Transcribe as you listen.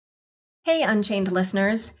Hey, Unchained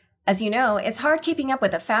listeners. As you know, it's hard keeping up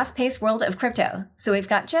with the fast-paced world of crypto, so we've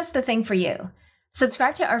got just the thing for you.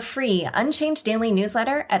 Subscribe to our free Unchained daily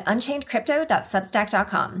newsletter at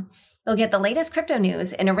unchainedcrypto.substack.com. You'll get the latest crypto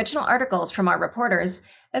news and original articles from our reporters,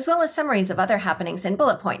 as well as summaries of other happenings and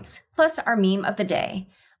bullet points, plus our meme of the day,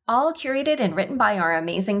 all curated and written by our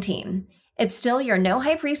amazing team. It's still your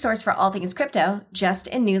no-hype resource for all things crypto, just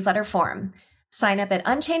in newsletter form. Sign up at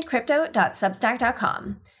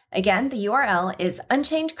unchainedcrypto.substack.com. Again, the URL is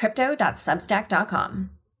unchainedcrypto.substack.com.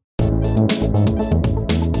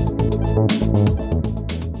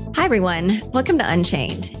 Hi, everyone. Welcome to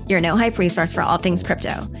Unchained, your no-hype resource for all things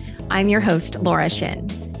crypto. I'm your host, Laura Shin,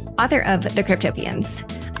 author of The Cryptopians.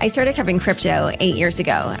 I started covering crypto 8 years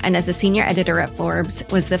ago, and as a senior editor at Forbes,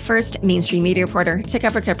 was the first mainstream media reporter to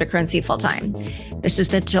cover cryptocurrency full-time. This is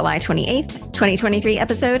the July 28th, 2023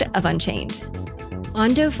 episode of Unchained.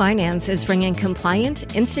 Ondo Finance is bringing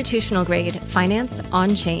compliant, institutional-grade finance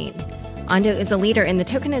on-chain. Ondo is a leader in the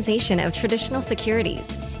tokenization of traditional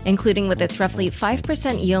securities, including with its roughly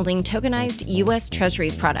 5% yielding tokenized U.S.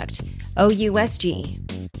 Treasuries product, OUSG.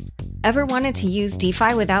 Ever wanted to use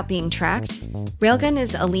DeFi without being tracked? Railgun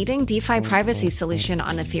is a leading DeFi privacy solution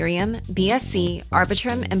on Ethereum, BSC,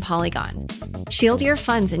 Arbitrum, and Polygon. Shield your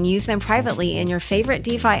funds and use them privately in your favorite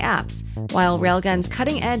DeFi apps, while Railgun's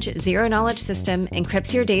cutting-edge zero-knowledge system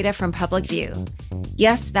encrypts your data from public view.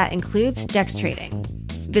 Yes, that includes DEX trading.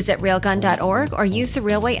 Visit railgun.org or use the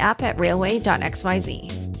Railway app at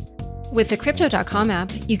railway.xyz. With the Crypto.com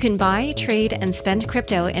app, you can buy, trade, and spend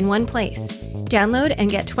crypto in one place. Download and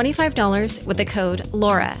get $25 with the code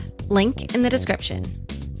LAURA, link in the description.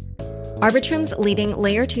 Arbitrum's leading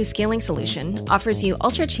Layer 2 scaling solution offers you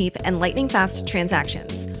ultra-cheap and lightning-fast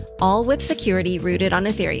transactions, all with security rooted on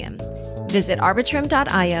Ethereum. Visit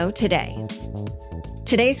arbitrum.io today.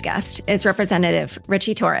 Today's guest is Representative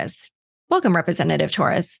Ritchie Torres. Welcome, Representative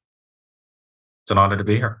Torres. It's an honor to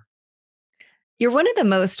be here. You're one of the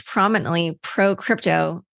most prominently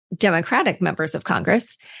pro-crypto Democratic members of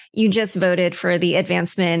Congress. You just voted for the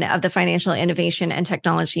advancement of the Financial Innovation and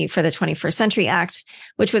Technology for the 21st Century Act,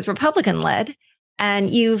 which was Republican-led. And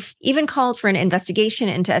you've even called for an investigation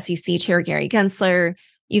into SEC Chair Gary Gensler.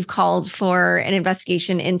 You've called for an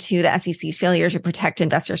investigation into the SEC's failure to protect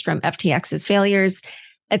investors from FTX's failures,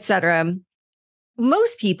 et cetera.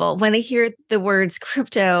 Most people, when they hear the words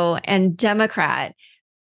crypto and Democrat,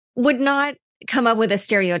 would not come up with a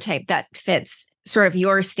stereotype that fits sort of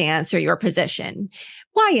your stance or your position.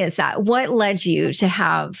 Why is that? What led you to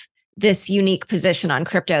have this unique position on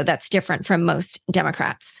crypto that's different from most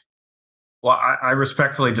Democrats? Well, I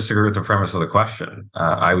respectfully disagree with the premise of the question.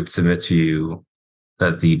 I would submit to you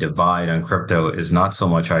that the divide on crypto is not so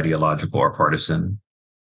much ideological or partisan,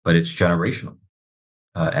 but it's generational.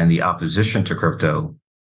 And the opposition to crypto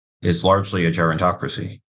is largely a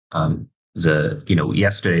gerontocracy.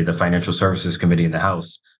 Yesterday, the Financial Services Committee in the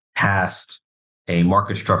House passed a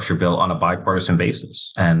market structure bill on a bipartisan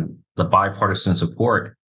basis. And the bipartisan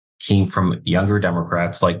support came from younger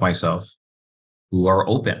Democrats like myself who are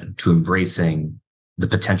open to embracing the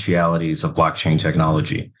potentialities of blockchain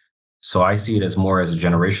technology. So I see it as more as a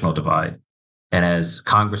generational divide. And as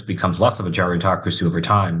Congress becomes less of a gerontocracy over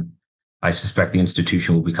time, I suspect the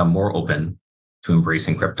institution will become more open to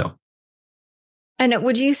embracing crypto. And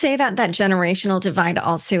would you say that that generational divide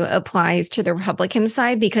also applies to the Republican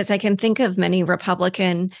side? Because I can think of many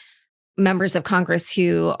Republican members of Congress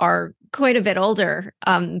who are quite a bit older,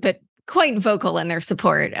 but quite vocal in their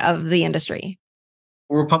support of the industry.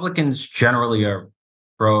 Republicans generally are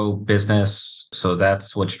pro-business, so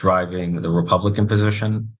that's what's driving the Republican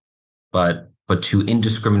position. But to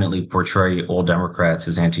indiscriminately portray all Democrats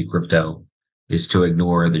as anti-crypto is to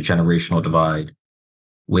ignore the generational divide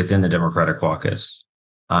within the Democratic caucus.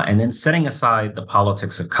 And then setting aside the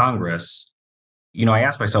politics of Congress, I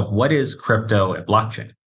asked myself, what is crypto and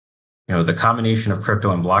blockchain? The combination of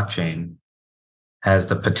crypto and blockchain has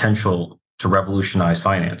the potential to revolutionize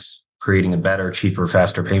finance, creating a better, cheaper,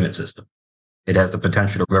 faster payment system. It has the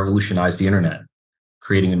potential to revolutionize the internet,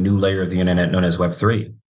 creating a new layer of the internet known as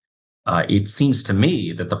Web3. It seems to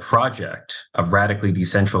me that the project of radically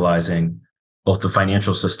decentralizing both the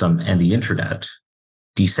financial system and the internet,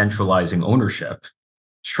 decentralizing ownership,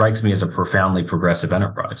 strikes me as a profoundly progressive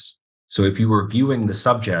enterprise. So if you were viewing the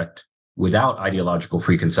subject without ideological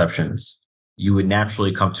preconceptions, you would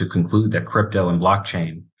naturally come to conclude that crypto and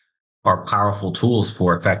blockchain are powerful tools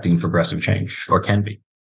for affecting progressive change, or can be.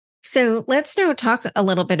 So let's now talk a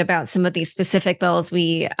little bit about some of these specific bills.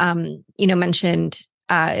 We, mentioned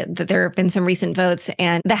that there have been some recent votes,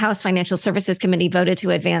 and the House Financial Services Committee voted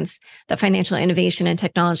to advance the Financial Innovation and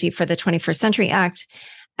Technology for the 21st Century Act.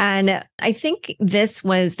 And I think this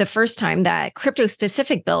was the first time that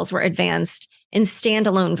crypto-specific bills were advanced in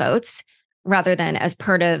standalone votes rather than as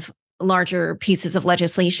part of larger pieces of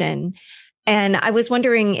legislation. And I was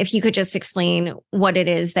wondering if you could just explain what it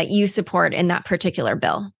is that you support in that particular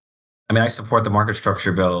bill. I mean, I support the market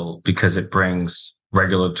structure bill because it brings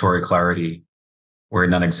regulatory clarity where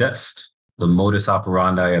none exists. The modus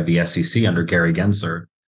operandi of the SEC under Gary Gensler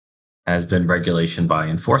has been regulation by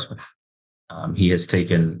enforcement. He has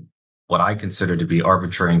taken what I consider to be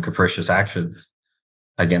arbitrary and capricious actions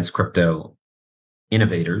against crypto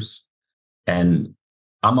innovators. And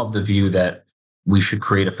I'm of the view that we should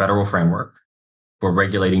create a federal framework for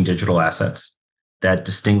regulating digital assets that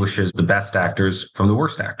distinguishes the best actors from the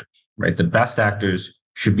worst actors, right? The best actors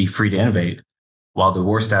should be free to innovate, while the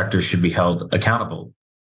worst actors should be held accountable.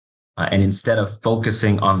 And instead of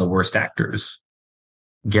focusing on the worst actors,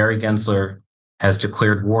 Gary Gensler has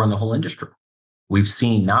declared war on the whole industry. We've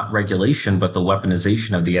seen not regulation, but the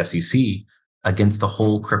weaponization of the SEC against the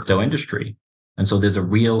whole crypto industry. And so there's a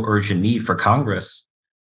real urgent need for Congress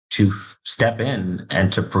to step in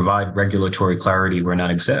and to provide regulatory clarity where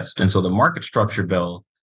none exists. And so the market structure bill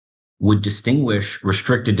would distinguish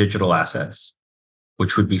restricted digital assets,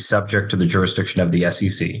 which would be subject to the jurisdiction of the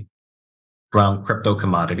SEC, from crypto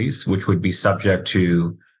commodities, which would be subject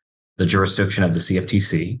to the jurisdiction of the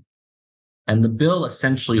CFTC. And the bill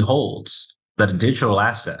essentially holds that a digital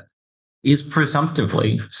asset is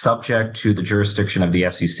presumptively subject to the jurisdiction of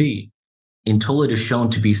the SEC until it is shown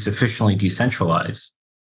to be sufficiently decentralized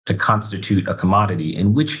to constitute a commodity,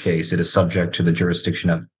 in which case it is subject to the jurisdiction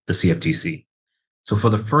of the CFTC. So for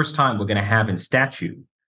the first time, we're going to have in statute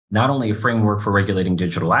not only a framework for regulating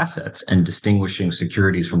digital assets and distinguishing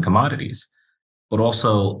securities from commodities, but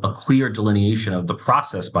also a clear delineation of the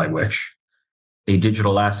process by which a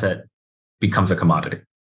digital asset becomes a commodity.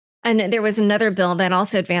 And there was another bill that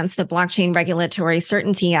also advanced the Blockchain Regulatory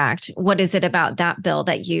Certainty Act. What is it about that bill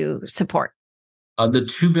that you support? The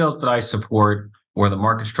two bills that I support were the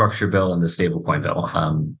market structure bill and the stablecoin bill.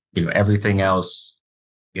 Everything else,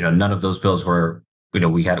 none of those bills were,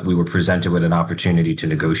 we were presented with an opportunity to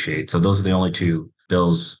negotiate. So those are the only two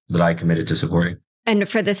bills that I committed to supporting. And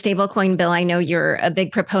for the stablecoin bill, I know you're a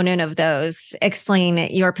big proponent of those. Explain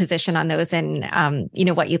your position on those and,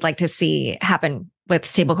 what you'd like to see happen with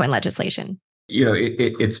stablecoin legislation.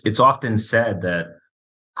 It's often said that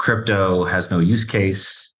crypto has no use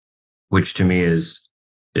case, which to me is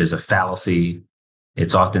a fallacy.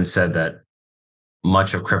 It's often said that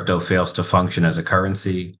much of crypto fails to function as a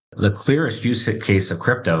currency. The clearest use case of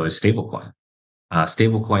crypto is stablecoin.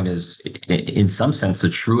 Stablecoin is, in some sense, the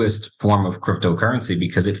truest form of cryptocurrency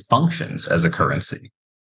because it functions as a currency.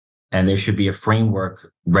 And there should be a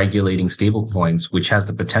framework regulating stablecoins, which has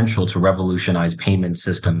the potential to revolutionize payment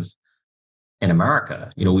systems in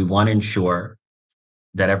America. We want to ensure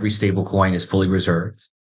that every stablecoin is fully reserved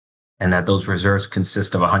and that those reserves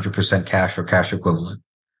consist of 100% cash or cash equivalent,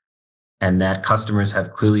 and that customers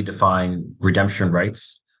have clearly defined redemption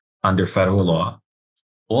rights under federal law.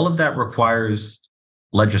 All of that requires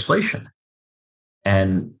legislation.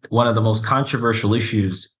 And one of the most controversial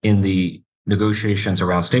issues in the negotiations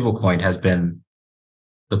around stablecoin has been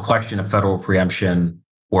the question of federal preemption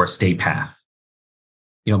or state path.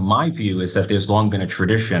 My view is that there's long been a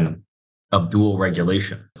tradition of dual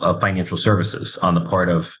regulation of financial services on the part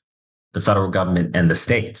of the federal government and the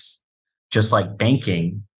states. Just like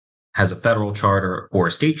banking has a federal charter or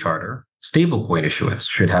a state charter, stablecoin issuance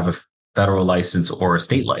should have a federal license or a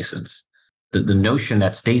state license. The notion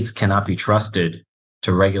that states cannot be trusted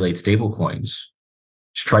to regulate stablecoins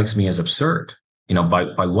strikes me as absurd.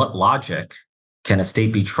 By what logic can a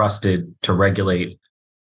state be trusted to regulate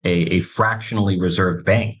a fractionally reserved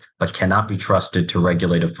bank, but cannot be trusted to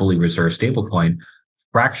regulate a fully reserved stablecoin?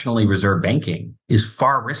 Fractionally reserved banking is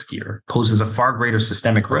far riskier, poses a far greater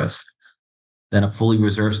systemic risk than a fully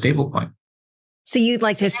reserved stablecoin. So you'd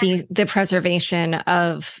like to see the preservation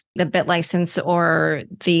of the BIT license or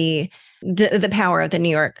the power of the New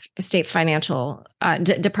York State Financial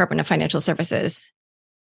Department of Financial Services?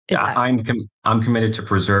 I'm committed to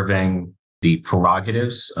preserving the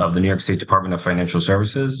prerogatives of the New York State Department of Financial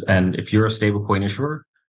Services. And if you're a stablecoin issuer,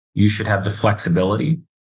 you should have the flexibility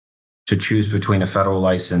to choose between a federal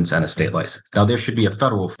license and a state license. Now, there should be a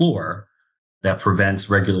federal floor that prevents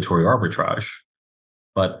regulatory arbitrage,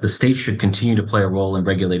 but the state should continue to play a role in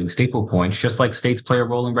regulating stablecoins, just like states play a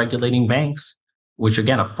role in regulating banks, which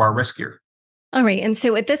again are far riskier. All right. And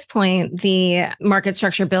so at this point, the market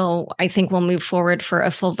structure bill, I think, will move forward for a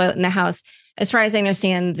full vote in the House. as far as I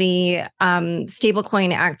understand, the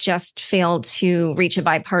Stablecoin Act just failed to reach a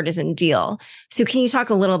bipartisan deal. So can you talk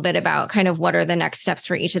a little bit about kind of what are the next steps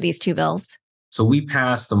for each of these two bills? So we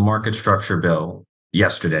passed the market structure bill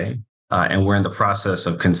yesterday, and we're in the process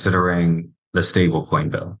of considering the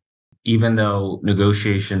stablecoin bill. Even though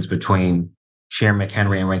negotiations between Chairman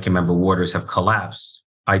McHenry and Ranking Member Waters have collapsed,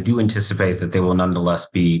 I do anticipate that there will nonetheless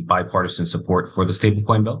be bipartisan support for the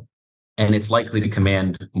stablecoin bill. And it's likely to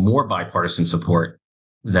command more bipartisan support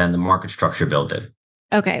than the market structure bill did.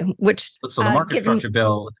 Okay, So the market structure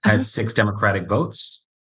bill had 6 Democratic votes.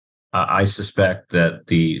 I suspect that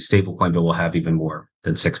the stablecoin bill will have even more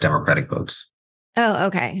than 6 Democratic votes. Oh,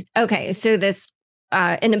 okay. Okay. So this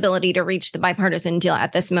inability to reach the bipartisan deal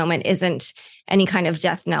at this moment isn't any kind of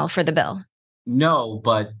death knell for the bill. No,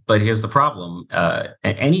 but here's the problem.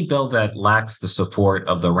 Any bill that lacks the support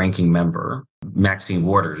of the ranking member, Maxine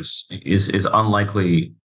Waters, is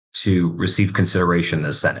unlikely to receive consideration in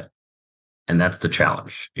the Senate. And that's the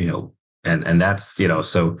challenge, and that's,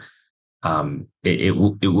 so it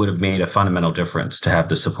would have made a fundamental difference to have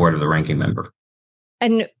the support of the ranking member.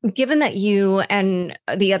 And given that you and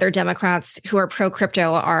the other Democrats who are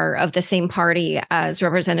pro-crypto are of the same party as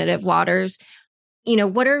Representative Waters,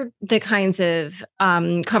 what are the kinds of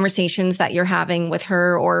conversations that you're having with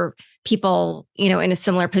her or people, in a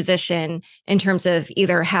similar position in terms of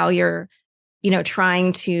either how you're,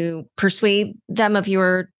 trying to persuade them of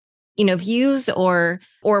your, views or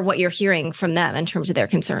what you're hearing from them in terms of their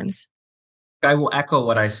concerns? I will echo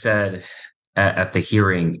what I said at the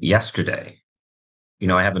hearing yesterday.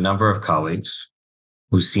 I have a number of colleagues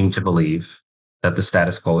who seem to believe that the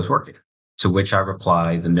status quo is working, to which I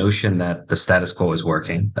reply, the notion that the status quo is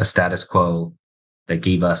working, a status quo that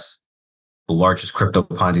gave us the largest crypto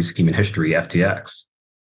Ponzi scheme in history, FTX,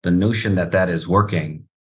 the notion that that is working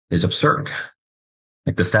is absurd.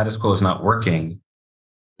 Like, the status quo is not working,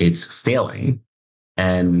 it's failing.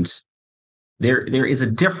 And there is a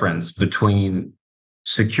difference between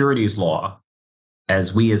securities law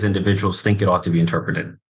as we as individuals think it ought to be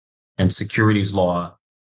interpreted and securities law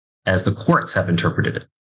as the courts have interpreted it.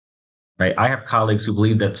 Right? I have colleagues who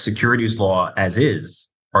believe that securities law as is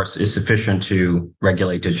sufficient to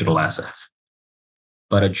regulate digital assets.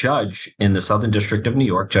 But a judge in the Southern District of New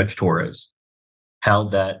York, Judge Torres,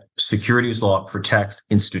 held that securities law protects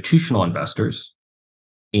institutional investors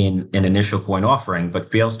in an initial coin offering, but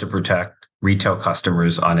fails to protect retail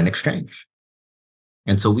customers on an exchange.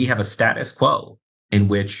 And so we have a status quo in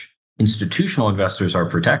which institutional investors are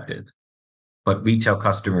protected, but retail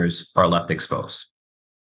customers are left exposed.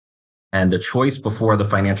 And the choice before the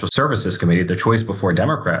Financial Services Committee, the choice before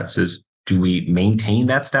Democrats is, do we maintain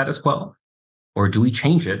that status quo or do we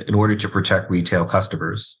change it in order to protect retail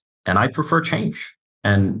customers? And I prefer change.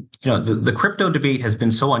 And, the crypto debate has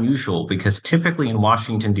been so unusual because typically in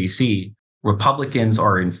Washington, D.C., Republicans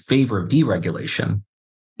are in favor of deregulation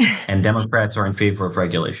and Democrats are in favor of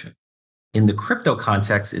regulation. In the crypto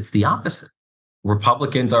context, it's the opposite.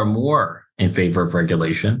 Republicans are more in favor of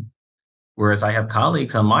regulation, whereas I have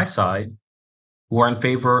colleagues on my side who are in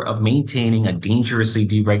favor of maintaining a dangerously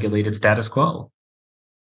deregulated status quo,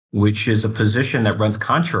 which is a position that runs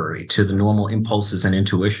contrary to the normal impulses and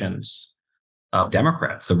intuitions of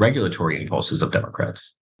Democrats, the regulatory impulses of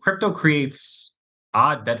Democrats. Crypto creates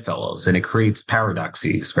odd bedfellows and it creates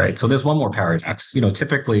paradoxes, right? So there's one more paradox.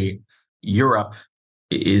 Typically Europe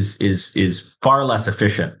is far less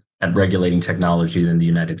efficient at regulating technology than the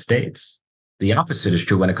United States. The opposite is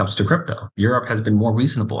true when it comes to crypto. Europe has been more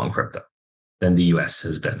reasonable on crypto than the US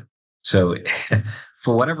has been. So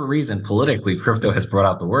for whatever reason, politically, crypto has brought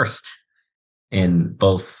out the worst in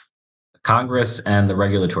both Congress and the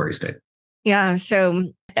regulatory state. Yeah. So,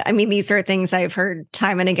 these are things I've heard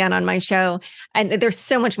time and again on my show. And there's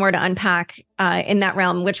so much more to unpack in that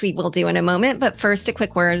realm, which we will do in a moment. But first, a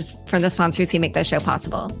quick word from the sponsors who make this show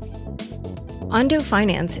possible. Ondo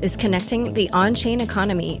Finance is connecting the on-chain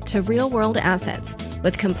economy to real-world assets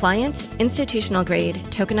with compliant, institutional-grade,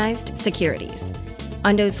 tokenized securities.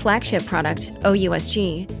 Ondo's flagship product,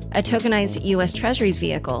 OUSG, a tokenized U.S. Treasuries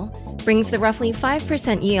vehicle, brings the roughly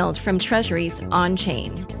 5% yield from Treasuries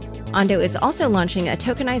on-chain. Ondo is also launching a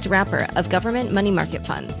tokenized wrapper of government money market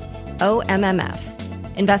funds,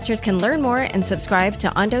 OMMF. Investors can learn more and subscribe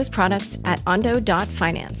to Ondo's products at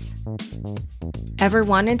ondo.finance. Ever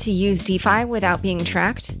wanted to use DeFi without being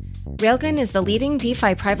tracked? Railgun is the leading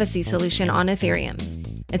DeFi privacy solution on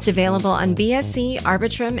Ethereum. It's available on BSC,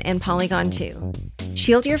 Arbitrum, and Polygon 2.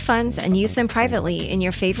 Shield your funds and use them privately in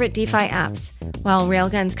your favorite DeFi apps, while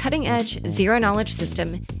Railgun's cutting-edge, zero-knowledge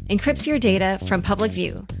system encrypts your data from public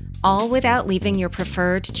view, all without leaving your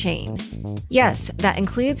preferred chain. Yes, that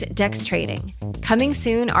includes DEX trading. Coming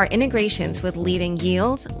soon are integrations with leading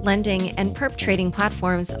yield, lending, and perp trading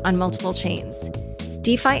platforms on multiple chains.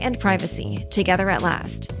 DeFi and privacy, together at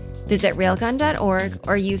last. Visit railgun.org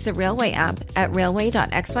or use the Railway app at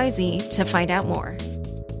railway.xyz to find out more.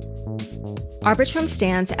 Arbitrum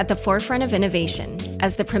stands at the forefront of innovation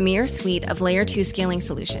as the premier suite of Layer 2 scaling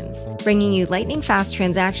solutions, bringing you lightning-fast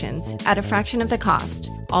transactions at a fraction of the cost,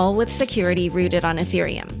 all with security rooted on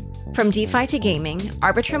Ethereum. From DeFi to gaming,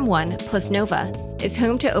 Arbitrum One plus Nova is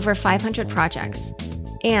home to over 500 projects.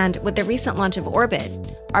 And with the recent launch of Orbit,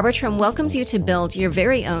 Arbitrum welcomes you to build your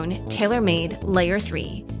very own tailor-made Layer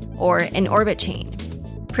 3, or an Orbit chain.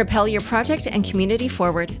 Propel your project and community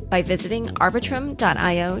forward by visiting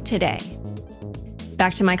arbitrum.io today.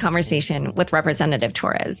 Back to my conversation with Representative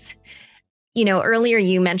Torres. Earlier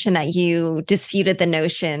you mentioned that you disputed the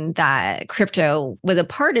notion that crypto was a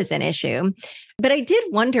partisan issue, but I did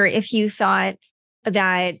wonder if you thought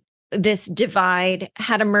that this divide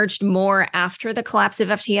had emerged more after the collapse of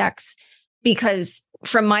FTX, because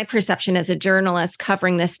from my perception as a journalist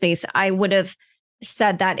covering this space, I would have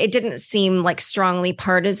said that it didn't seem like strongly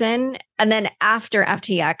partisan. And then after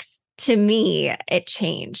FTX, to me, it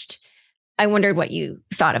changed. I wondered what you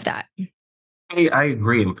thought of that. I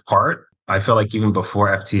agree in part. I feel like even before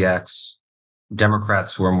FTX,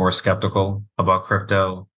 Democrats were more skeptical about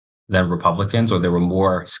crypto than Republicans, or there were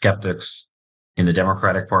more skeptics in the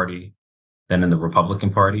Democratic Party than in the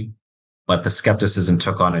Republican Party. But the skepticism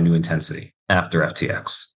took on a new intensity after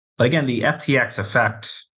FTX. But again, the FTX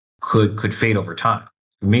effect could fade over time.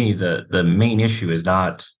 For me, the main issue is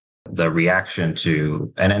not the reaction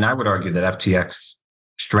to, and I would argue that FTX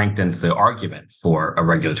strengthens the argument for a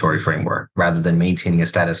regulatory framework rather than maintaining a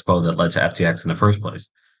status quo that led to FTX in the first place.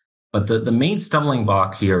 But the main stumbling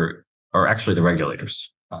block here are actually the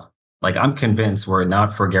regulators. I'm convinced were it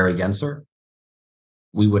not for Gary Gensler,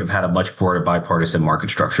 we would have had a much broader bipartisan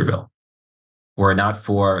market structure bill. Were it not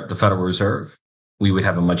for the Federal Reserve, we would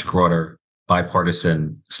have a much broader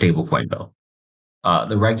bipartisan stablecoin bill.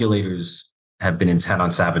 The regulators have been intent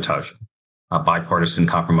on sabotaging bipartisan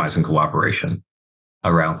compromise and cooperation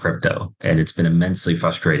around crypto, and it's been immensely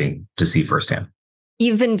frustrating to see firsthand.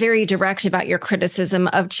 You've been very direct about your criticism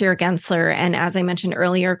of Chair Gensler, and as I mentioned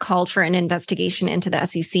earlier, called for an investigation into the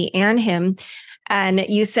SEC and him. And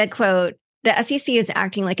you said, quote, "The SEC is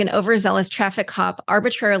acting like an overzealous traffic cop,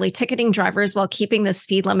 arbitrarily ticketing drivers while keeping the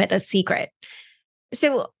speed limit a secret."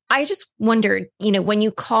 So I just wondered, when you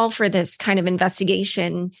call for this kind of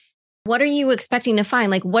investigation, what are you expecting to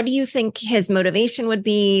find? What do you think his motivation would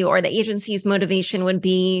be, or the agency's motivation would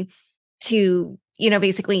be to,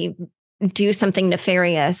 basically do something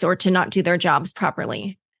nefarious or to not do their jobs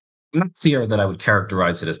properly? I'm not clear that I would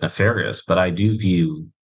characterize it as nefarious, but I do view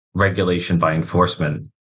regulation by enforcement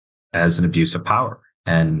as an abuse of power.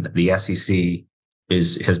 And the SEC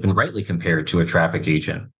has been rightly compared to a traffic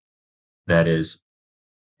agent that is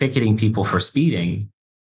picketing people for speeding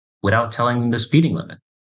without telling them the speeding limit.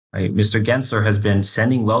 Right? Mr. Gensler has been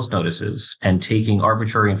sending Wells notices and taking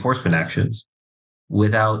arbitrary enforcement actions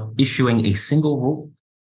without issuing a single rule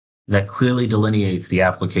that clearly delineates the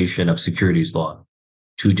application of securities law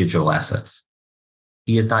to digital assets.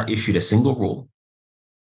 He has not issued a single rule.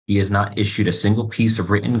 He has not issued a single piece of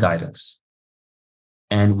written guidance.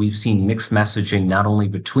 And we've seen mixed messaging not only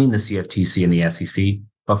between the CFTC and the SEC,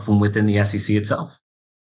 but from within the SEC itself.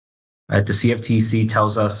 Right? The CFTC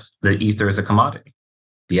tells us that Ether is a commodity.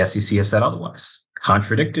 The SEC has said otherwise,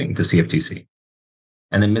 contradicting the CFTC.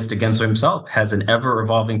 And then Mr. Gensler himself has an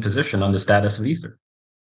ever-evolving position on the status of Ether.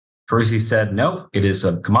 First he said, no, it is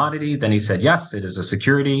a commodity. Then he said, yes, it is a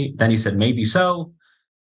security. Then he said, maybe so.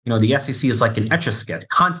 The SEC is like an Etch-a-Sketch,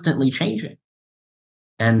 constantly changing.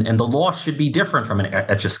 And the law should be different from an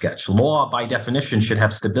Etch-a-Sketch. Law, by definition, should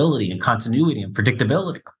have stability and continuity and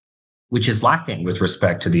predictability, which is lacking with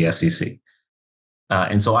respect to the SEC.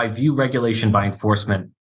 And so I view regulation by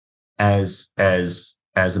enforcement as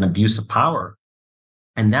an abuse of power.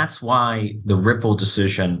 And that's why the Ripple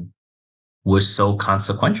decision was so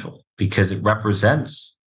consequential, because it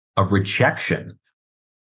represents a rejection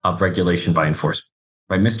of regulation by enforcement.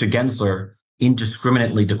 Right? Mr. Gensler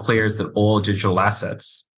indiscriminately declares that all digital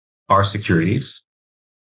assets are securities,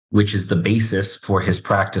 which is the basis for his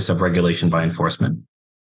practice of regulation by enforcement.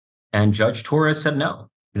 And Judge Torres said no.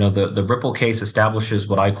 The Ripple case establishes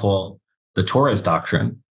what I call the Torres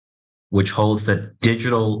doctrine, which holds that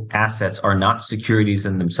digital assets are not securities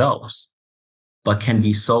in themselves, but can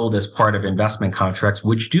be sold as part of investment contracts,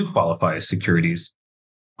 which do qualify as securities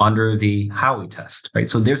under the Howey test, right?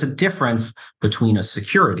 So there's a difference between a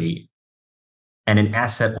security and an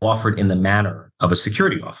asset offered in the manner of a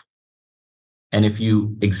security offer. And if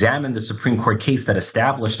you examine the Supreme Court case that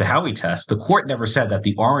established the Howey test, the court never said that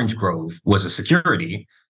the orange grove was a security.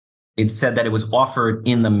 It said that it was offered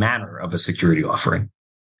in the manner of a security offering.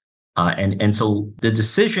 And so the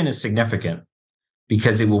decision is significant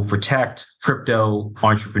because it will protect crypto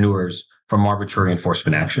entrepreneurs from arbitrary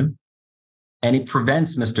enforcement action. And it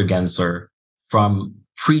prevents Mr. Gensler from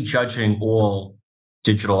prejudging all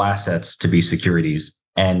digital assets to be securities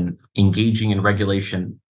and engaging in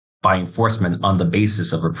regulation by enforcement on the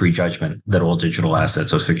basis of a prejudgment that all digital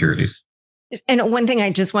assets are securities. And one thing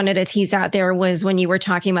I just wanted to tease out there was when you were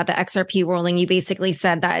talking about the XRP ruling, you basically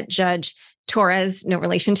said that Judge Torres, no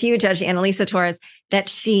relation to you, Judge Annalisa Torres, that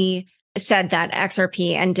she said that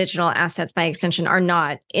XRP and digital assets by extension are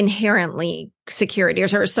not inherently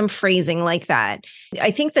securities, or some phrasing like that.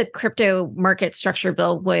 I think the crypto market structure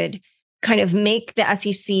bill would kind of make the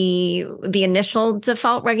SEC the initial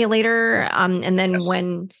default regulator. And then Yes.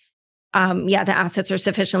 when the assets are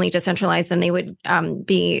sufficiently decentralized, then they would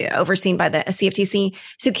be overseen by the CFTC.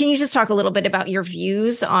 So can you just talk a little bit about your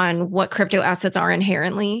views on what crypto assets are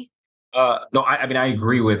inherently? No, I mean, I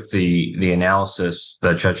agree with the analysis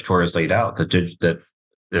that Judge Torres laid out, that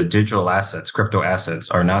the digital assets, crypto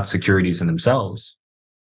assets, are not securities in themselves,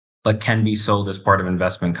 but can be sold as part of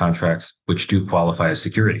investment contracts, which do qualify as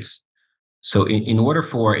securities. So in order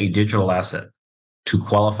for a digital asset to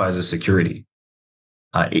qualify as a security,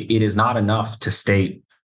 it is not enough to state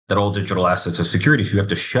that all digital assets are securities. You have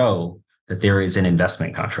to show that there is an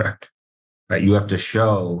investment contract, right? You have to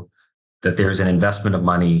show that there's an investment of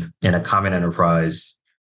money in a common enterprise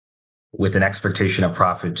with an expectation of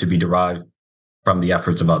profit to be derived from the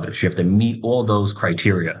efforts of others. You have to meet all those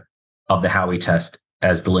criteria of the Howey test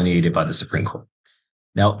as delineated by the Supreme Court.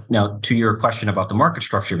 Now, to your question about the market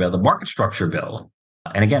structure bill,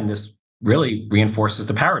 and again, this really reinforces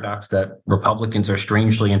the paradox that Republicans are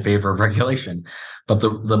strangely in favor of regulation, but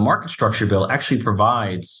the market structure bill actually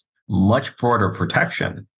provides much broader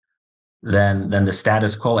protection than the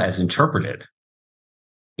status quo as interpreted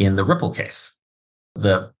in the Ripple case.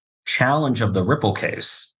 The challenge of the Ripple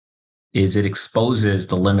case is it exposes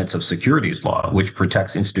the limits of securities law, which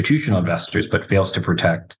protects institutional investors but fails to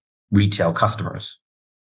protect retail customers.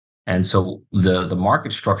 And so the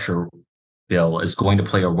market structure bill is going to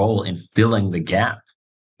play a role in filling the gap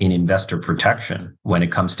in investor protection when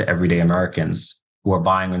it comes to everyday Americans who are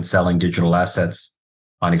buying and selling digital assets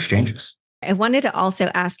on exchanges. I wanted to also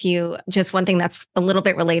ask you just one thing that's a little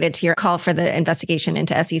bit related to your call for the investigation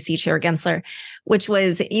into SEC Chair Gensler, which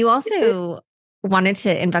was you also wanted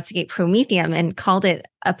to investigate Prometheum and called it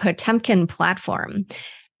a Potemkin platform.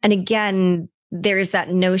 And again, there's that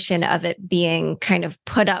notion of it being kind of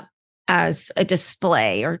put up as a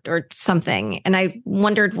display or something. And I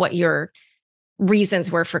wondered what your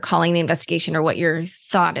reasons were for calling the investigation, or what your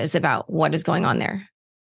thought is about what is going on there.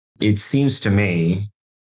 It seems to me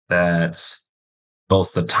that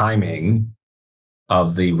both the timing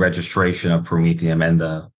of the registration of Prometheum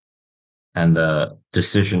and the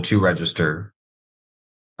decision to register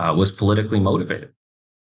was politically motivated.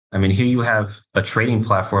 I mean, here you have a trading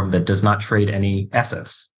platform that does not trade any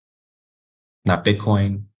assets, not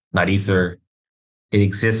Bitcoin, not Ether. It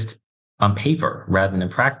exists on paper rather than in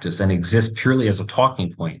practice, and exists purely as a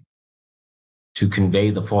talking point to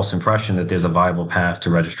convey the false impression that there's a viable path to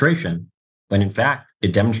registration, when in fact,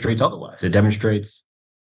 it demonstrates otherwise. It demonstrates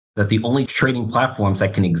that the only trading platforms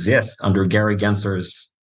that can exist under Gary Gensler's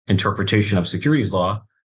interpretation of securities law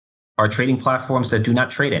are trading platforms that do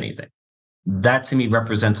not trade anything. That to me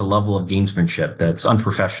represents a level of gamesmanship that's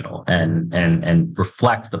unprofessional and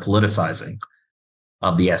reflects the politicizing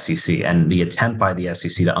of the SEC and the attempt by the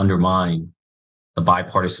SEC to undermine the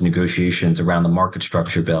bipartisan negotiations around the market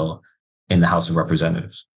structure bill in the House of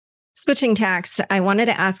Representatives. Switching tacks, I wanted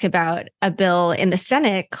to ask about a bill in the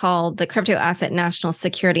Senate called the Crypto Asset National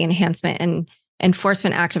Security Enhancement and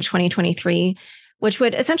Enforcement Act of 2023, which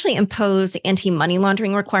would essentially impose anti-money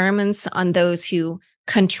laundering requirements on those who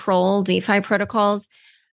control DeFi protocols.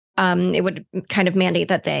 It would kind of mandate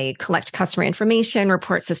that they collect customer information,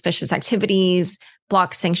 report suspicious activities,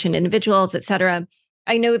 block sanctioned individuals, et cetera.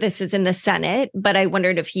 I know this is in the Senate, but I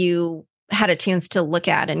wondered if you had a chance to look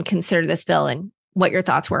at and consider this bill and what your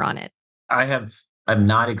thoughts were on it. I've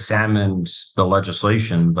not examined the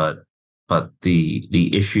legislation, but the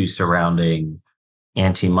issues surrounding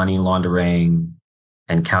anti-money laundering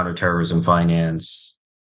and counterterrorism finance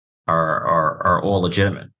are all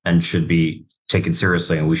legitimate and should be taken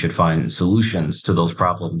seriously, and we should find solutions to those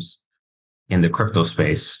problems in the crypto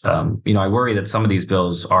space. I worry that some of these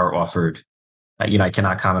bills are offered. I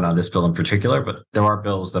cannot comment on this bill in particular, but there are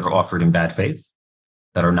bills that are offered in bad faith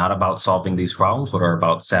that are not about solving these problems, but are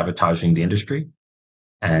about sabotaging the industry.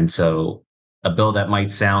 And so a bill that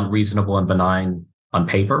might sound reasonable and benign on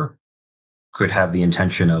paper could have the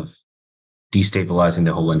intention of destabilizing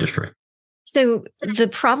the whole industry. So the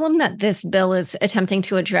problem that this bill is attempting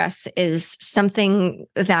to address is something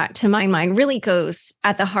that, to my mind, really goes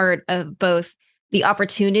at the heart of both the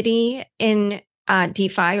opportunity in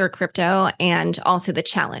DeFi or crypto and also the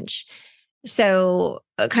challenge. So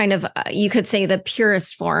you could say the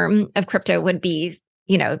purest form of crypto would be,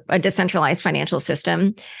 a decentralized financial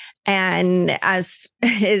system. And as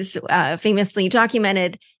is famously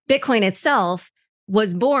documented, Bitcoin itself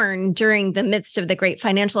was born during the midst of the great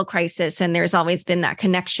financial crisis. And there's always been that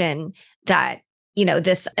connection that,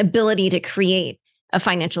 this ability to create a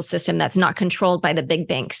financial system that's not controlled by the big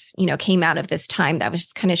banks, came out of this time that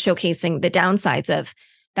was kind of showcasing the downsides of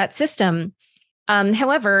that system.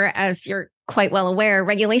 However, as you're quite well aware,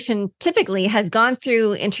 regulation typically has gone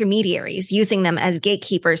through intermediaries, using them as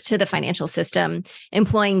gatekeepers to the financial system,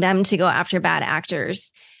 employing them to go after bad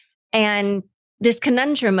actors. And this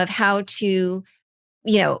conundrum of how to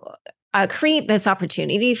create this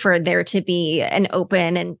opportunity for there to be an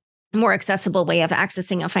open and more accessible way of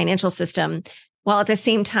accessing a financial system, while at the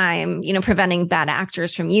same time, preventing bad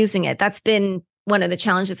actors from using it. That's been one of the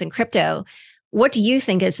challenges in crypto. What do you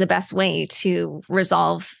think is the best way to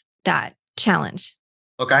resolve that challenge?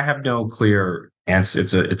 Look, I have no clear answer.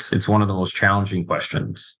 It's one of the most challenging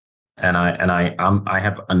questions, and I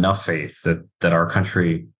have enough faith that our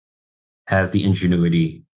country has the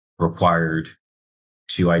ingenuity required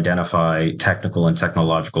to identify technical and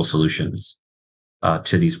technological solutions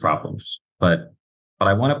to these problems. But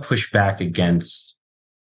I want to push back against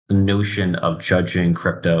the notion of judging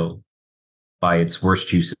crypto by its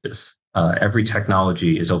worst uses. Every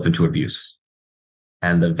technology is open to abuse,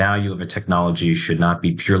 and the value of a technology should not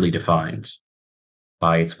be purely defined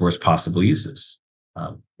by its worst possible uses.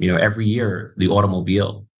 Every year, the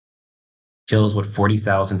automobile kills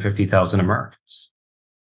 40,000, 50,000 Americans,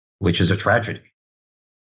 which is a tragedy.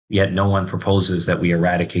 Yet no one proposes that we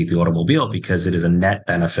eradicate the automobile because it is a net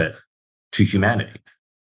benefit to humanity.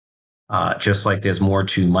 Just like there's more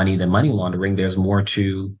to money than money laundering, there's more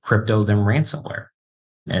to crypto than ransomware.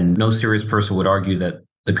 And no serious person would argue that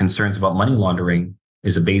the concerns about money laundering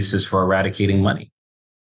is a basis for eradicating money.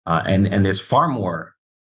 And there's far more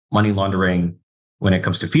money laundering when it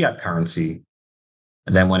comes to fiat currency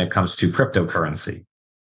than when it comes to cryptocurrency.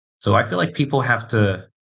 So I feel like people have to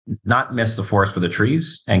not miss the forest for the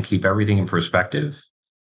trees and keep everything in perspective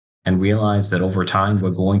and realize that over time, we're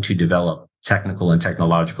going to develop technical and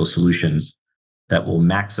technological solutions that will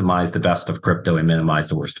maximize the best of crypto and minimize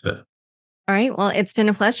the worst of it. All right. Well, it's been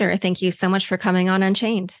a pleasure. Thank you so much for coming on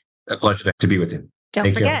Unchained. A pleasure to be with you.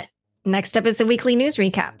 Don't forget, next up is the weekly news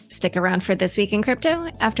recap. Stick around for This Week in Crypto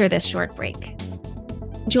after this short break.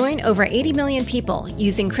 Join over 80 million people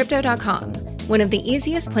using Crypto.com, one of the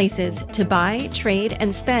easiest places to buy, trade,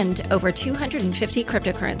 and spend over 250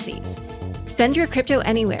 cryptocurrencies. Spend your crypto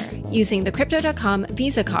anywhere using the Crypto.com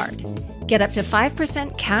Visa card. Get up to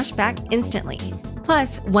 5% cash back instantly,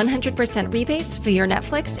 plus 100% rebates for your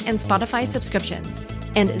Netflix and Spotify subscriptions,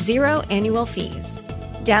 and 0 annual fees.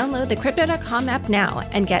 Download the Crypto.com app now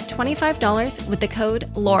and get $25 with the code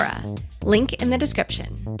LAURA. Link in the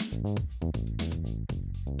description.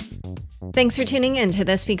 Thanks for tuning in to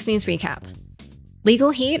this week's news recap.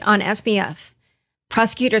 Legal heat on SBF.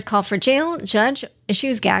 Prosecutors call for jail, judge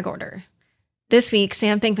issues gag order. This week,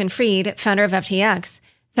 Sam Bankman-Fried, founder of FTX,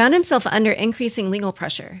 found himself under increasing legal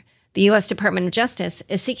pressure. The U.S. Department of Justice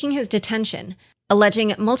is seeking his detention,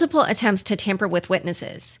 alleging multiple attempts to tamper with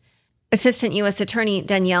witnesses. Assistant U.S. Attorney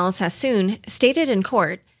Danielle Sassoon stated in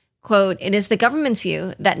court, quote, "It is the government's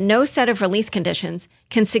view that no set of release conditions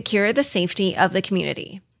can secure the safety of the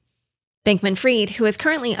community." Bankman-Fried, who is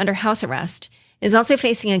currently under house arrest, is also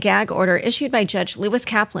facing a gag order issued by Judge Lewis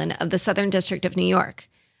Kaplan of the Southern District of New York.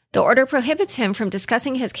 The order prohibits him from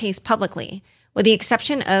discussing his case publicly, with the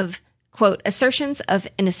exception of, quote, assertions of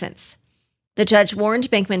innocence. The judge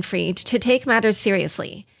warned Bankman-Fried to take matters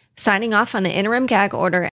seriously, signing off on the interim gag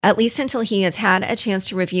order at least until he has had a chance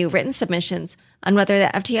to review written submissions on whether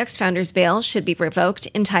the FTX founder's bail should be revoked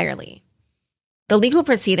entirely. The legal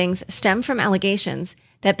proceedings stem from allegations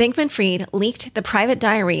that Bankman-Fried leaked the private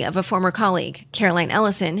diary of a former colleague, Caroline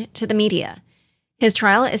Ellison, to the media. His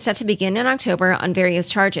trial is set to begin in October on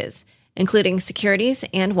various charges, including securities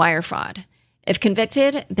and wire fraud. If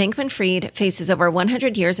convicted, Bankman-Fried faces over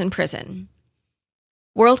 100 years in prison.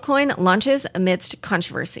 WorldCoin launches amidst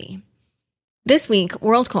controversy. This week,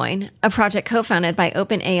 WorldCoin, a project co-founded by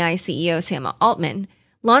OpenAI CEO Sam Altman,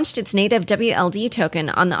 launched its native WLD token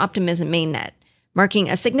on the Optimism mainnet, marking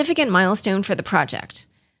a significant milestone for the project.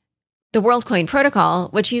 The WorldCoin protocol,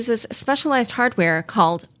 which uses specialized hardware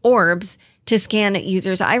called orbs to scan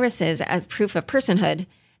users' irises as proof of personhood,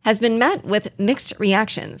 has been met with mixed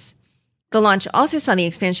reactions. The launch also saw the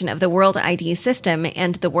expansion of the World ID system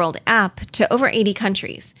and the World app to over 80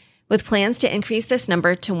 countries, with plans to increase this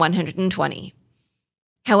number to 120.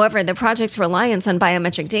 However, the project's reliance on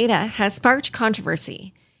biometric data has sparked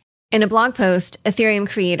controversy. In a blog post, Ethereum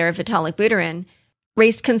creator Vitalik Buterin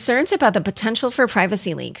raised concerns about the potential for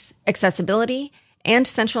privacy leaks, accessibility, and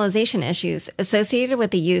centralization issues associated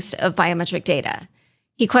with the use of biometric data.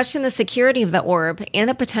 He questioned the security of the orb and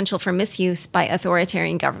the potential for misuse by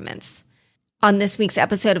authoritarian governments. On this week's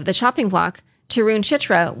episode of The Chopping Block, Tarun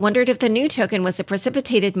Chitra wondered if the new token was a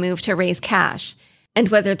precipitated move to raise cash, and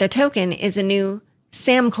whether the token is a new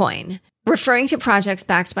Sam coin, referring to projects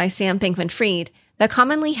backed by Sam Bankman-Fried that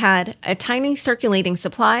commonly had a tiny circulating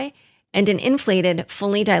supply and an inflated,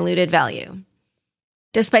 fully diluted value.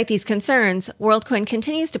 Despite these concerns, WorldCoin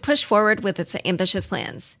continues to push forward with its ambitious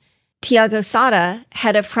plans. Tiago Sada,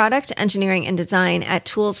 head of product engineering and design at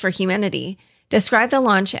Tools for Humanity, described the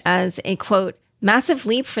launch as a, quote, massive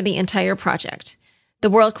leap for the entire project. The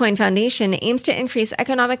WorldCoin Foundation aims to increase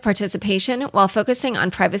economic participation while focusing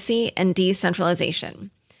on privacy and decentralization.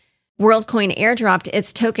 WorldCoin airdropped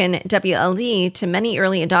its token WLD to many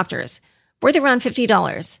early adopters, worth around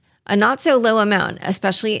 $50, a not-so-low amount,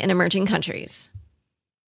 especially in emerging countries.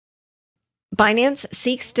 Binance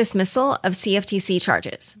seeks dismissal of CFTC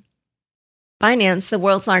charges. Binance, the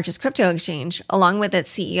world's largest crypto exchange, along with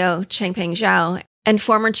its CEO, Changpeng Zhao, and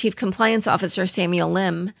former Chief Compliance Officer Samuel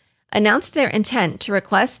Lim, announced their intent to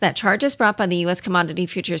request that charges brought by the U.S. Commodity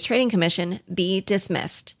Futures Trading Commission be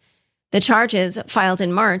dismissed. The charges, filed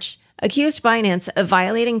in March, accused Binance of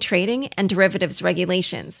violating trading and derivatives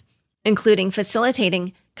regulations, including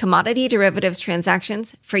facilitating commodity derivatives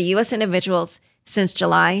transactions for U.S. individuals since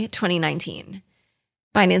July 2019.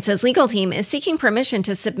 Binance's legal team is seeking permission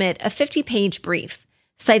to submit a 50-page brief,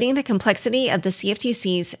 citing the complexity of the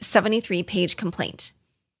CFTC's 73-page complaint.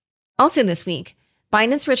 Also this week,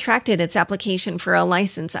 Binance retracted its application for a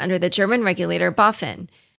license under the German regulator BaFin,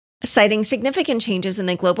 citing significant changes in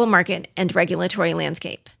the global market and regulatory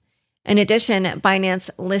landscape. In addition, Binance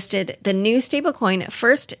listed the new stablecoin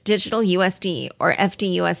First Digital USD, or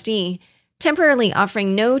FDUSD, temporarily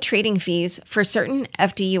offering no trading fees for certain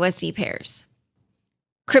FDUSD pairs.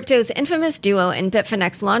 Crypto's infamous duo in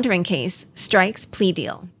Bitfinex laundering case strikes plea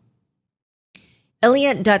deal.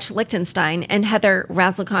 Elliot Dutch Lichtenstein and Heather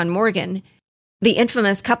Razzlecon Morgan, the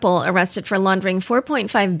infamous couple arrested for laundering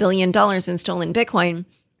 $4.5 billion in stolen Bitcoin,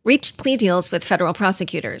 reached plea deals with federal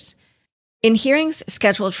prosecutors. In hearings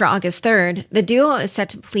scheduled for August 3rd, the duo is set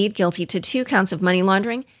to plead guilty to 2 counts of money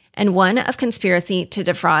laundering and 1 of conspiracy to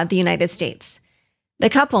defraud the United States. The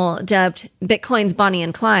couple, dubbed Bitcoin's Bonnie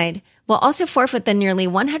and Clyde, will also forfeit the nearly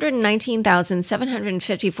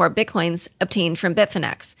 119,754 Bitcoins obtained from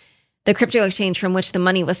Bitfinex, the crypto exchange from which the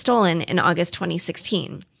money was stolen in August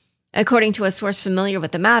 2016. According to a source familiar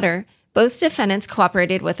with the matter, both defendants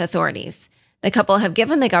cooperated with authorities. The couple have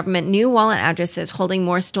given the government new wallet addresses holding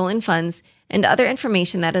more stolen funds and other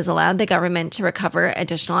information that has allowed the government to recover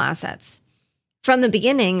additional assets. From the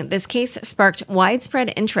beginning, this case sparked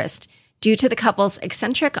widespread interest due to the couple's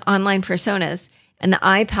eccentric online personas and the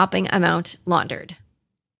eye-popping amount laundered.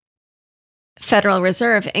 Federal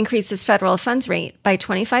Reserve increases federal funds rate by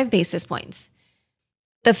 25 basis points.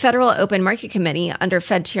 The Federal Open Market Committee, under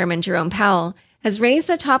Fed Chairman Jerome Powell, has raised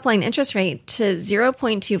the top-line interest rate to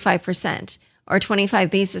 0.25%, or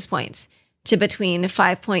 25 basis points, to between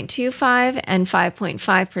 5.25 and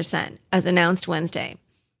 5.5%, as announced Wednesday.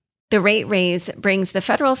 The rate raise brings the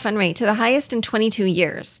federal fund rate to the highest in 22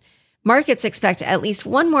 years. Markets expect at least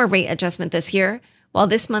one more rate adjustment this year, while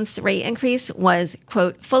this month's rate increase was,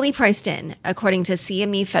 quote, fully priced in, according to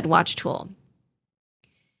CME FedWatch tool.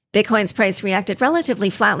 Bitcoin's price reacted relatively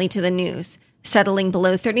flatly to the news, settling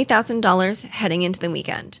below $30,000 heading into the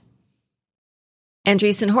weekend.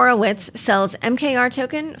 Andreessen Horowitz sells MKR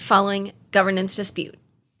token following governance dispute.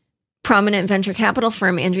 Prominent venture capital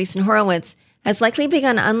firm Andreessen Horowitz has likely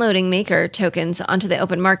begun unloading Maker tokens onto the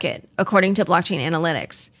open market, according to blockchain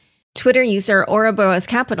analytics. Twitter user Ouroboros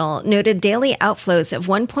Capital noted daily outflows of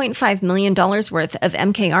 $1.5 million worth of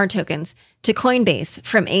MKR tokens to Coinbase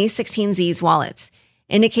from A16Z's wallets,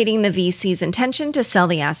 indicating the VC's intention to sell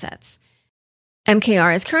the assets.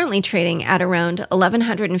 MKR is currently trading at around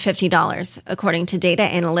 $1,150, according to data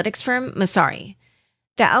analytics firm Messari.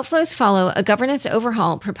 The outflows follow a governance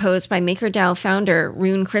overhaul proposed by MakerDAO founder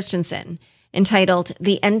Rune Christensen, entitled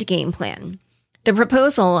The Endgame Plan. The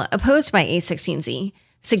proposal, opposed by A16Z,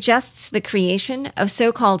 suggests the creation of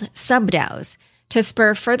so-called sub-DAOs to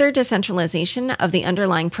spur further decentralization of the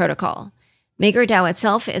underlying protocol. MakerDAO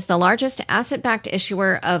itself is the largest asset-backed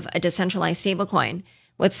issuer of a decentralized stablecoin,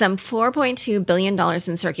 with some $4.2 billion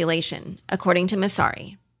in circulation, according to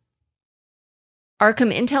Messari.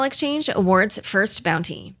 Arkham Intel Exchange awards first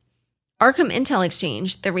bounty. Arkham Intel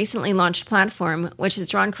Exchange, the recently launched platform which has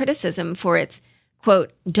drawn criticism for its,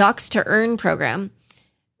 quote, docs to earn program,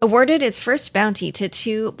 awarded its first bounty to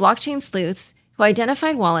two blockchain sleuths who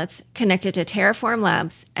identified wallets connected to Terraform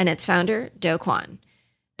Labs and its founder, Do Kwon.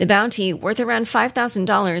 The bounty, worth around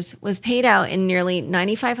 $5,000, was paid out in nearly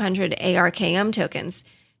 9,500 ARKM tokens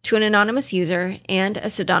to an anonymous user and a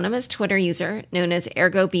pseudonymous Twitter user known as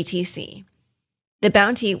ErgoBTC. The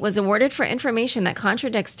bounty was awarded for information that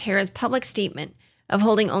contradicts Terra's public statement of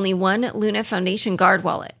holding only one Luna Foundation Guard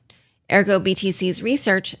wallet. ErgoBTC's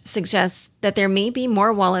research suggests that there may be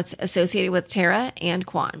more wallets associated with Terra and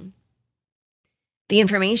Kwon. The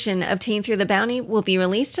information obtained through the bounty will be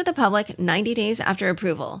released to the public 90 days after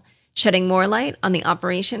approval, shedding more light on the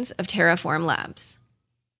operations of Terraform Labs.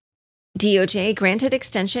 DOJ granted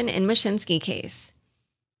extension in Mashinsky case.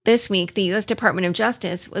 This week, the U.S. Department of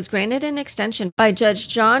Justice was granted an extension by Judge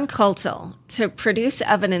John Coulter to produce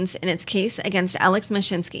evidence in its case against Alex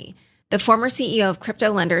Mashinsky, the former CEO of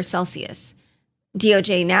crypto lender Celsius.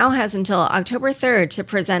 DOJ now has until October 3rd to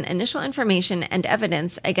present initial information and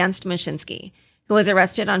evidence against Mashinsky, who was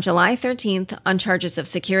arrested on July 13th on charges of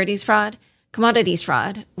securities fraud, commodities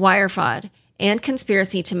fraud, wire fraud, and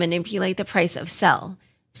conspiracy to manipulate the price of CEL,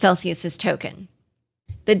 Celsius's token.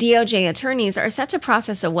 The DOJ attorneys are set to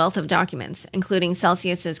process a wealth of documents, including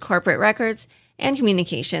Celsius's corporate records and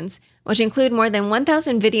communications, which include more than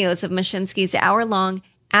 1,000 videos of Mashinsky's hour-long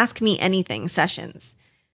Ask Me Anything sessions.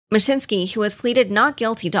 Mashinsky, who has pleaded not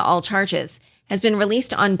guilty to all charges, has been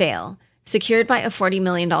released on bail, secured by a $40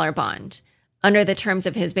 million bond. Under the terms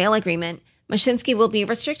of his bail agreement, Mashinsky will be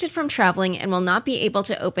restricted from traveling and will not be able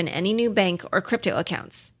to open any new bank or crypto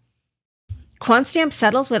accounts. QuantStamp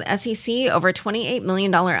settles with SEC over $28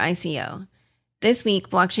 million ICO. This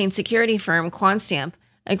week, blockchain security firm QuantStamp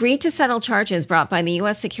agreed to settle charges brought by the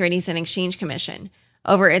U.S. Securities and Exchange Commission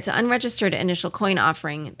over its unregistered initial coin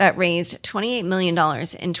offering that raised $28 million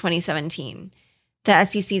in 2017. The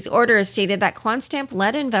SEC's order stated that QuantStamp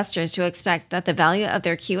led investors to expect that the value of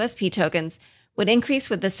their QSP tokens would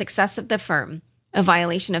increase with the success of the firm, a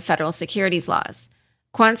violation of federal securities laws.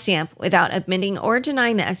 QuantStamp, without admitting or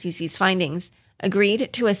denying the SEC's findings,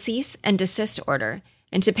 agreed to a cease and desist order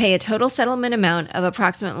and to pay a total settlement amount of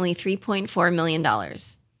approximately $3.4 million.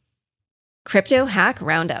 Crypto Hack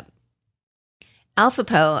Roundup.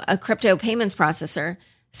 AlphaPo, a crypto payments processor,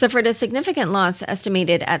 suffered a significant loss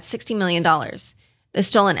estimated at $60 million. The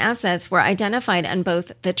stolen assets were identified on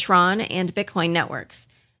both the Tron and Bitcoin networks.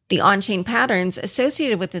 The on-chain patterns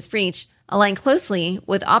associated with this breach align closely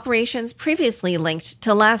with operations previously linked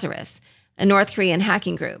to Lazarus, a North Korean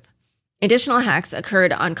hacking group. Additional hacks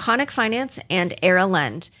occurred on Conic Finance and Era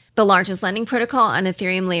Lend, the largest lending protocol on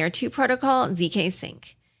Ethereum Layer 2 protocol ZK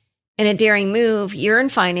Sync. In a daring move, Yearn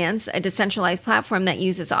Finance, a decentralized platform that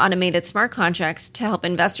uses automated smart contracts to help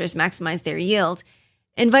investors maximize their yield,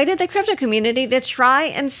 invited the crypto community to try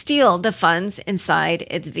and steal the funds inside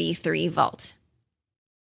its V3 vault.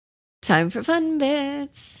 Time for fun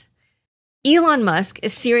bits. Elon Musk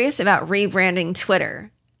is serious about rebranding Twitter.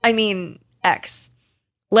 X.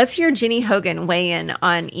 Let's hear Ginny Hogan weigh in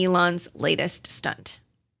on Elon's latest stunt.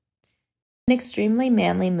 An extremely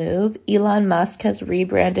manly move, Elon Musk has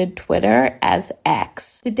rebranded Twitter as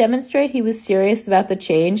X. To demonstrate he was serious about the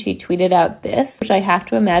change, he tweeted out this, which I have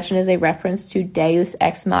to imagine is a reference to Deus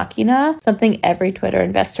Ex Machina, something every Twitter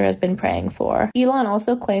investor has been praying for. Elon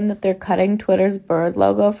also claimed that they're cutting Twitter's bird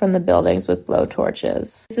logo from the buildings with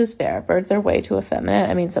blowtorches. This is fair. Birds are way too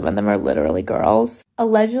effeminate. Some of them are literally girls.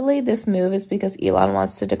 Allegedly, this move is because Elon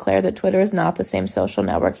wants to declare that Twitter is not the same social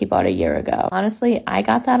network he bought a year ago. Honestly, I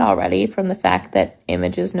got that already from the fact that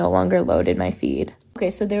images no longer load in my feed. Okay,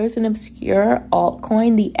 so there was an obscure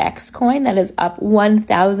altcoin, the X coin, that is up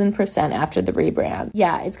 1,000% after the rebrand.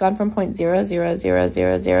 Yeah, it's gone from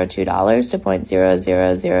 $0.000002 to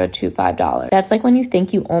 $0.00025. That's like when you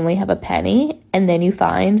think you only have a penny and then you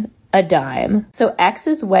find a dime. So X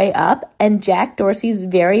is way up, and Jack Dorsey's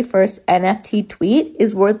very first NFT tweet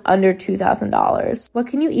is worth under $2,000. What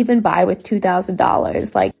can you even buy with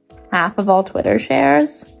 $2,000? Like half of all Twitter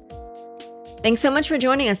shares? Thanks so much for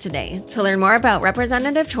joining us today. To learn more about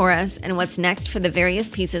Representative Torres and what's next for the various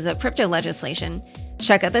pieces of crypto legislation,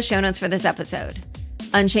 check out the show notes for this episode.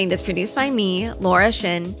 Unchained is produced by me, Laura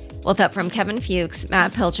Shin, with help from Kevin Fuchs,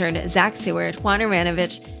 Matt Pilchard, Zach Seward, Juan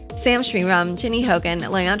Aranovich, Sam Shriram, Ginny Hogan,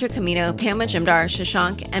 Leandro Camino, Pam Majumdar,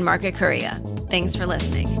 Shashank, and Margaret Correa. Thanks for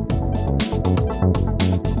listening.